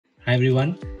Hi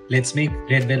everyone, let's make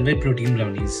red velvet protein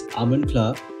brownies. Almond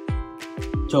flour,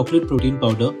 chocolate protein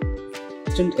powder,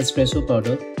 instant espresso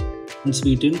powder,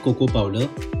 unsweetened cocoa powder,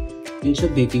 pinch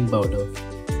of baking powder.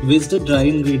 Whisk the dry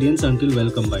ingredients until well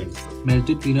combined.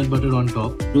 Melted peanut butter on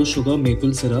top, low sugar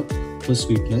maple syrup for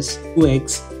sweetness, 2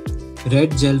 eggs,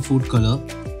 red gel food color,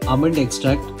 almond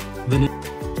extract,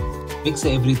 vanilla. Mix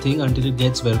everything until it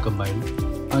gets well combined.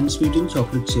 Unsweetened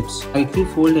chocolate chips. Lightly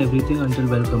fold everything until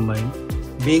well combined.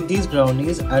 Bake these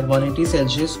brownies at 180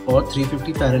 Celsius or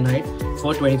 350 Fahrenheit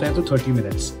for 25 to 30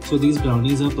 minutes. So these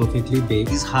brownies are perfectly baked.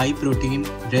 These high protein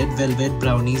red velvet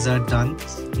brownies are done.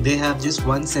 They have just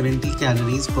 170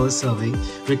 calories per serving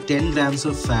with 10 grams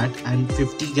of fat and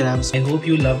 50 grams. I hope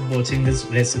you loved watching this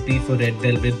recipe for red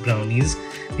velvet brownies.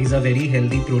 These are very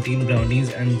healthy protein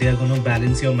brownies and they are going to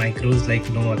balance your macros like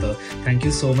no other. Thank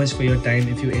you so much for your time.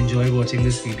 If you enjoy watching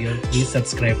this video, please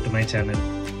subscribe to my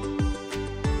channel.